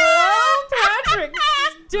 hello, Patrick.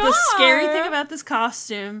 The scary thing about this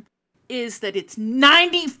costume is that it's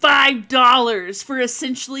 $95 for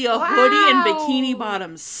essentially a hoodie and bikini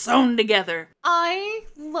bottoms sewn together. I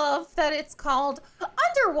love that it's called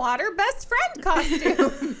Underwater Best Friend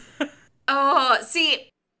Costume. See,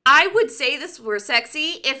 I would say this were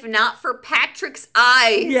sexy if not for Patrick's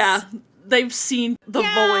eyes. Yeah, they've seen the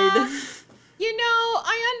void. You know,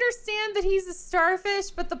 I understand that he's a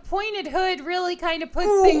starfish, but the pointed hood really kind of puts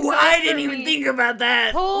things off I for didn't even me. think about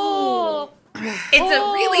that. Oh. It's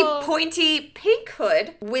a really pointy pink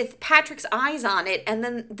hood with Patrick's eyes on it, and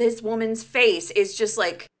then this woman's face is just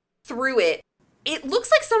like through it. It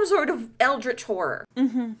looks like some sort of eldritch horror.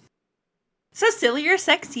 Mm-hmm. So silly or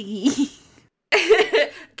sexy.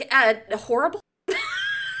 Horrible?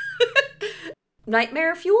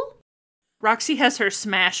 Nightmare fuel? Roxy has her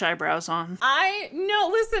smash eyebrows on. No,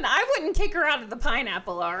 listen, I wouldn't kick her out of the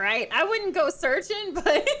pineapple, all right? I wouldn't go searching,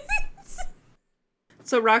 but...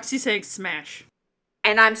 So Roxy's saying smash.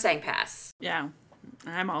 And I'm saying pass. Yeah,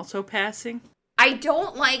 I'm also passing. I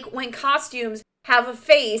don't like when costumes have a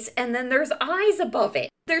face and then there's eyes above it.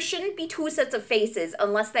 There shouldn't be two sets of faces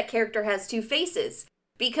unless that character has two faces,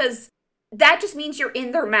 because that just means you're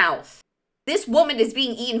in their mouth. This woman is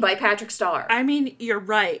being eaten by Patrick Star. I mean, you're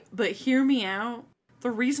right, but hear me out. The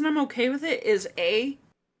reason I'm okay with it is a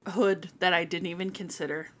hood that I didn't even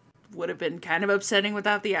consider. Would have been kind of upsetting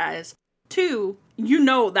without the eyes. 2, you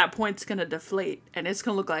know that point's gonna deflate, and it's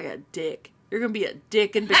gonna look like a dick. You're gonna be a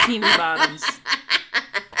dick in bikini bottoms.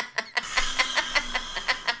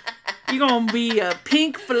 You're gonna be a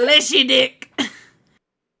pink fleshy dick.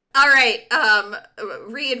 All right,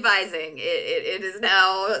 re-advising. It is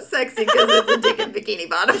now sexy because it's a dick in bikini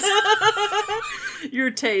bottoms.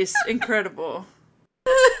 Your taste, incredible.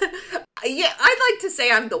 Yeah, I'd like to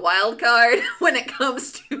say I'm the wild card when it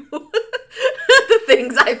comes to the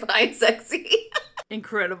things I find sexy.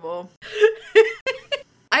 Incredible.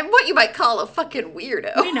 I'm what you might call a fucking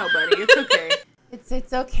weirdo. We know, buddy. It's okay.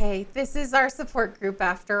 It's okay. This is our support group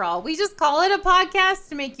after all. We just call it a podcast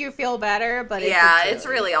to make you feel better, but it's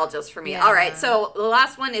really all just for me. Yeah. All right, so the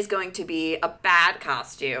last one is going to be a bad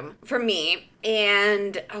costume for me.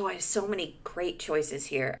 And, I have so many great choices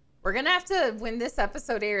here. We're going to have to, when this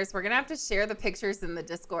episode airs, we're going to have to share the pictures in the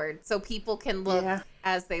Discord so people can look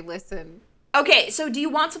as they listen. Okay, so do you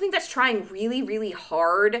want something that's trying really, really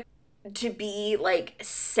hard to be, like,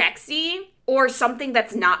 sexy, or something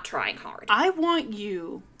that's not trying hard? I want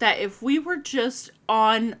you that if we were just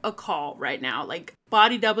on a call right now, like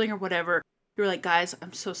body doubling or whatever, you're like, guys,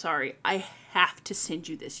 I'm so sorry. I have to send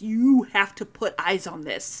you this. You have to put eyes on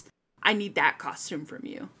this. I need that costume from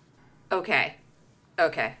you. Okay.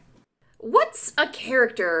 What's a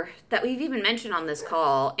character that we've even mentioned on this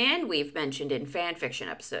call, and we've mentioned in fanfiction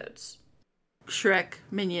episodes? Shrek,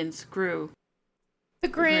 Minions, Gru. The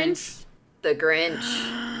Grinch. The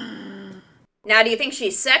Grinch. Now, do you think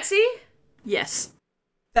she's sexy? Yes.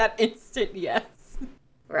 That instant yes.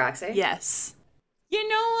 Roxy? Yes. You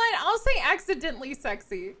know what? I'll say accidentally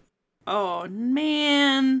sexy. Oh,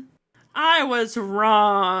 man. I was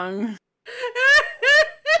wrong.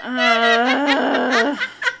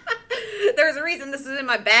 There's a reason this is in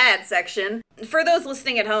my bad section. For those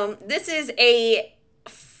listening at home, this is a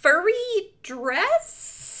furry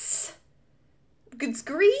dress? It's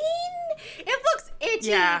green? It looks itchy.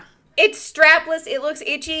 Yeah. It's strapless. It looks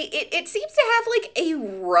itchy. It seems to have like a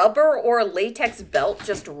rubber or latex belt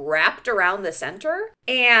just wrapped around the center.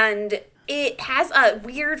 And it has a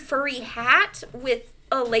weird furry hat with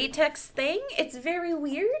a latex thing. It's very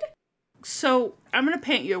weird. So, I'm going to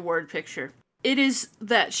paint you a word picture. It is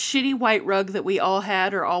that shitty white rug that we all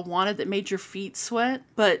had or all wanted that made your feet sweat,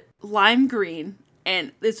 but lime green.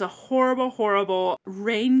 And it's a horrible, horrible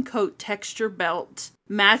raincoat texture belt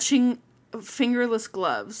matching fingerless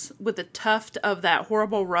gloves with a tuft of that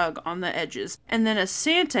horrible rug on the edges. And then a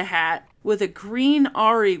Santa hat with a green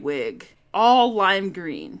Ari wig, all lime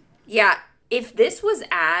green. Yeah, if this was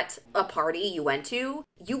at a party you went to,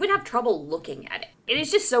 you would have trouble looking at it. It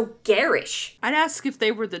is just so garish. I'd ask if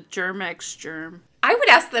they were the Germex germ. I would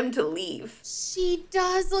ask them to leave. She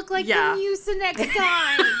does look like Yeah. the Mucinex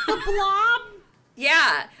guy. The blob.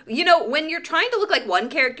 Yeah. You know, when you're trying to look like one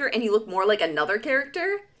character and you look more like another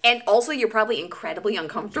character, and also you're probably incredibly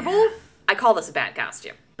uncomfortable, I call this a bad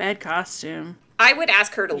costume. Bad costume. I would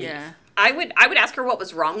ask her to leave. Yeah. I would ask her what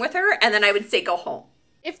was wrong with her, and then I would say go home.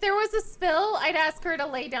 If there was a spill, I'd ask her to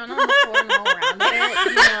lay down on the floor and roll around it,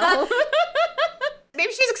 you know?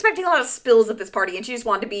 Maybe she's expecting a lot of spills at this party and she just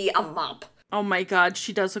wanted to be a mop. Oh my god,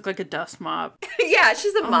 she does look like a dust mop. Yeah,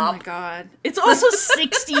 she's a mop. Oh my god. It's also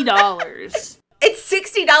 $60. It's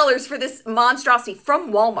 $60 for this monstrosity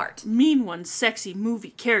from Walmart. Mean One sexy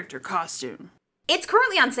movie character costume. It's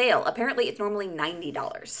currently on sale. Apparently, it's normally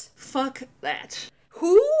 $90. Fuck that.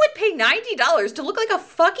 Who would pay $90 to look like a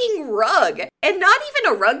fucking rug? And not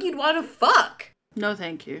even a rug you'd want to fuck. No,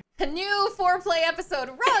 thank you. A new Foreplay episode,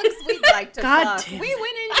 rugs we'd like to God fuck. damn We it.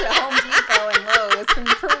 went into Home Depot and Lowe's and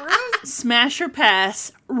perused. Smash or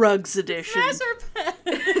Pass, Rugs Edition. Smash or pass.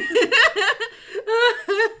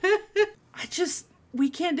 We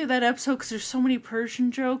can't do that episode because there's so many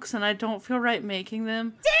Persian jokes and I don't feel right making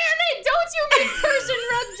them. Damn it! Don't you make Persian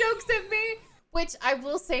rug jokes at me! Which I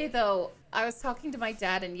will say though, I was talking to my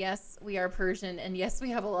dad, and yes, we are Persian, and yes, we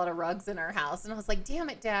have a lot of rugs in our house. And I was like, damn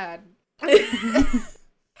it, Dad.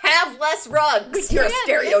 Have less rugs. You're a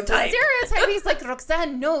stereotype. It's a stereotype. He's like,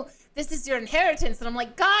 Roxanne, no, this is your inheritance. And I'm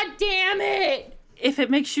like, God damn it. If it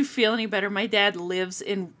makes you feel any better, my dad lives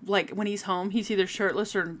in, like, when he's home, he's either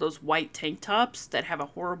shirtless or in those white tank tops that have a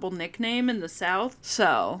horrible nickname in the South.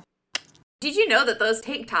 So... Did you know that those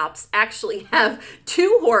tank tops actually have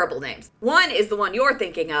two horrible names? One is the one you're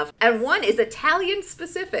thinking of, and one is Italian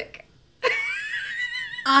specific.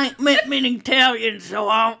 I ain't met many Italians, so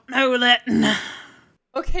I don't know that.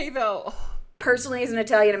 Okay, though. Personally, as an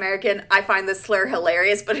Italian American, I find this slur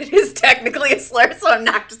hilarious, but it is technically a slur, so I'm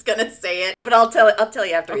not just gonna say it. But I'll tell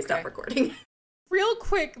you after we stop recording. Real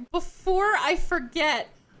quick, before I forget,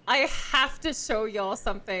 I have to show y'all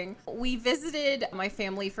something. We visited my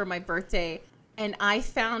family for my birthday, and I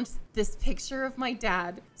found this picture of my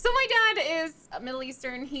dad. So my dad is Middle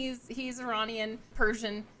Eastern. He's Iranian,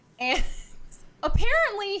 Persian, and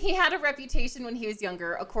Apparently, he had a reputation when he was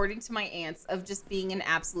younger, according to my aunts, of just being an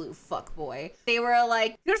absolute fuckboy. They were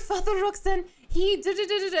like, your father, Roxanne, he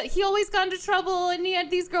always got into trouble and he had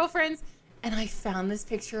these girlfriends. And I found this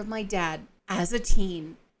picture of my dad as a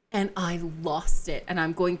teen and I lost it. And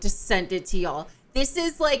I'm going to send it to y'all. This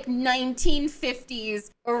is like 1950s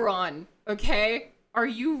Iran, okay? Are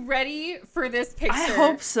you ready for this picture? I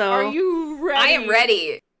hope so. Are you ready? I am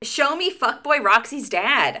ready. Show me fuckboy Roxy's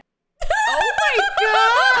dad. Oh my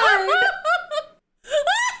god!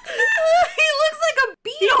 He looks like a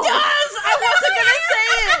beetle. He does! I wasn't gonna say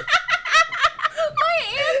it!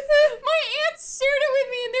 My aunts shared it with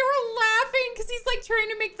me and they were laughing because he's like trying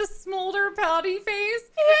to make the smolder pouty face.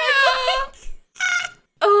 Yeah.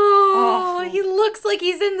 Oh, Awful. he looks like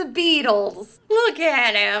he's in the Beatles. Look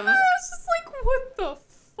at him. I was just like, what the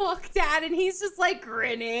fuck, Dad? And he's just like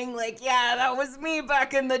grinning, like, yeah, that was me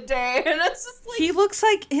back in the day. And it's just like, He looks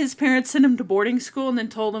like his parents sent him to boarding school and then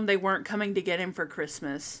told him they weren't coming to get him for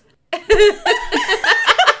Christmas. Like,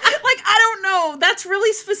 I don't know. That's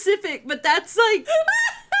really specific, but that's like...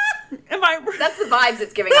 That's the vibes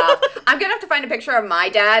it's giving off. I'm gonna have to find a picture of my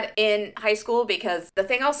dad in high school because the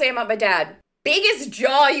thing I'll say about my dad, biggest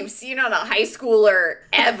jaw you've seen on a high schooler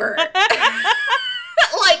ever.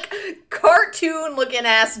 Like, cartoon looking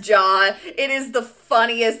ass jaw. It is the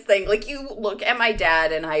funniest thing. Like, you look at my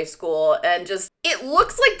dad in high school and just, it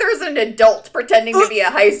looks like there's an adult pretending to be a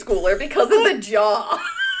high schooler because of the jaw.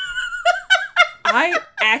 I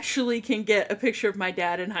actually can get a picture of my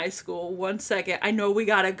dad in high school. 1 second. I know we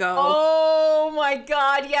gotta go. oh my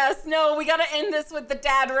God, yes. No, we gotta end this with the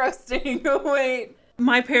dad roasting. Wait.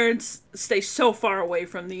 My parents stay so far away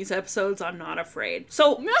from these episodes, I'm not afraid.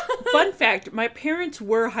 So, fun fact, my parents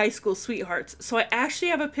were high school sweethearts, so I actually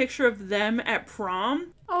have a picture of them at prom,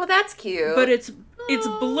 Oh, that's cute. but it's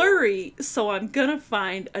blurry, so I'm gonna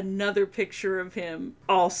find another picture of him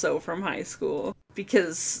also from high school,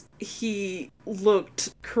 because he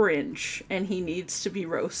looked cringe, and he needs to be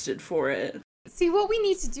roasted for it. See, what we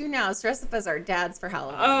need to do now is dress up as our dads for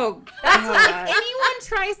Halloween. Oh, That's like, God. anyone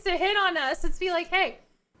tries to hit on us, it's be like, hey,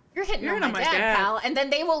 you're hitting on my dad, pal. And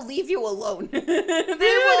then they will leave you alone. they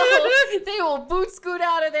will boot scoot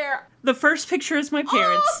out of there. The first picture is my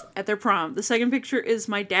parents at their prom. The second picture is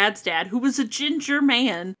my dad's dad, who was a ginger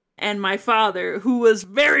man, and my father, who was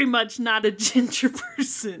very much not a ginger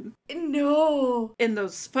person. No. In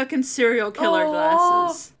those fucking serial killer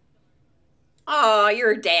glasses. Oh,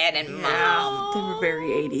 your dad and mom. They were very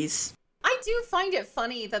 80s. I do find it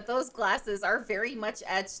funny that those glasses are very much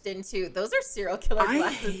etched into, those are serial killer I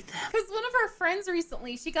glasses. hate them. Because one of our friends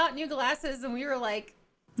recently, she got new glasses and we were like,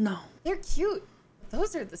 No. they're cute.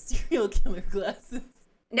 Those are the serial killer glasses.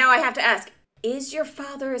 Now I have to ask, is your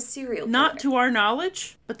father a serial killer? Not to our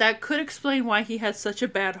knowledge, but that could explain why he has such a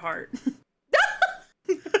bad heart.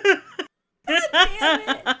 Damn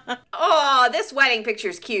it. Oh, this wedding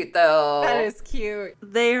picture's cute, though. That is cute.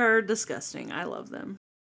 They are disgusting. I love them.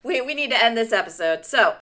 We need to end this episode.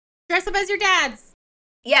 So, Dress up as your dads.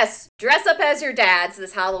 yes, dress up as your dads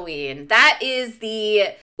this Halloween. That is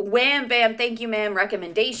the Wham Bam Thank You Ma'am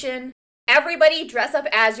recommendation. Everybody dress up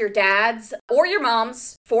as your dads or your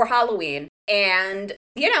moms for Halloween and,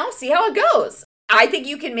 see how it goes. I think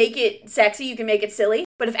you can make it sexy, you can make it silly,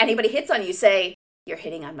 but if anybody hits on you, say, you're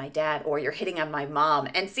hitting on my dad or you're hitting on my mom,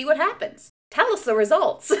 and see what happens. Tell us the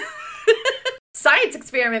results. Science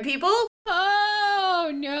experiment, people.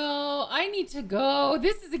 Oh, no. I need to go.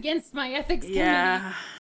 This is against my ethics committee. Yeah.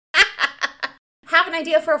 Have an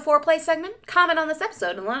idea for a foreplay segment? Comment on this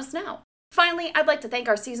episode and let us know. Finally, I'd like to thank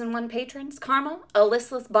our Season 1 patrons, Karma, A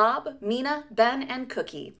Listless Bob, Mina, Ben, and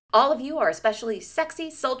Cookie. All of you are especially sexy,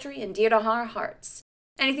 sultry, and dear to our hearts.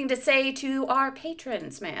 Anything to say to our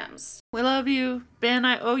patrons, ma'ams? We love you. Ben,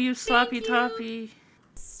 I owe you sloppy you. toppy.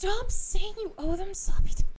 Stop saying you owe them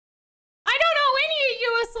sloppy toppy. I don't owe any of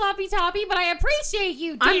you a sloppy toppy, but I appreciate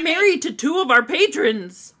you, damn I'm it. married to 2 of our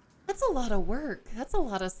patrons. That's a lot of work. That's a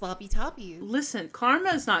lot of sloppy toppies. Listen,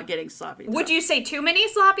 Karma's not getting sloppy toppy. Would you say too many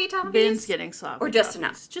sloppy toppies? Ben's getting sloppy Or just toppies.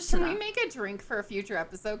 enough? Just Can enough. we make a drink for a future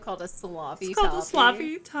episode called a sloppy It's called a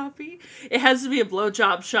sloppy toppy. It has to be a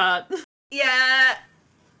blowjob shot. Yeah.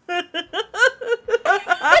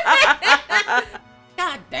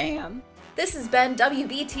 God damn. This has been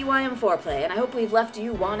WBTYM Foreplay, and I hope we've left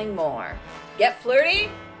you wanting more. Get flirty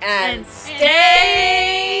and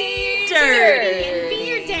stay dirty. And be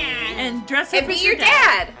your dad. And dress up And be as your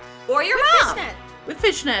dad. Or your mom. Fishnet. with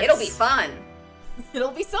fishnets. It'll be fun.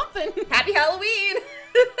 It'll be something. Happy Halloween.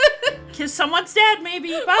 Kiss someone's dad,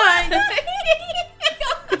 maybe. Bye. God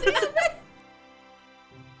damn it.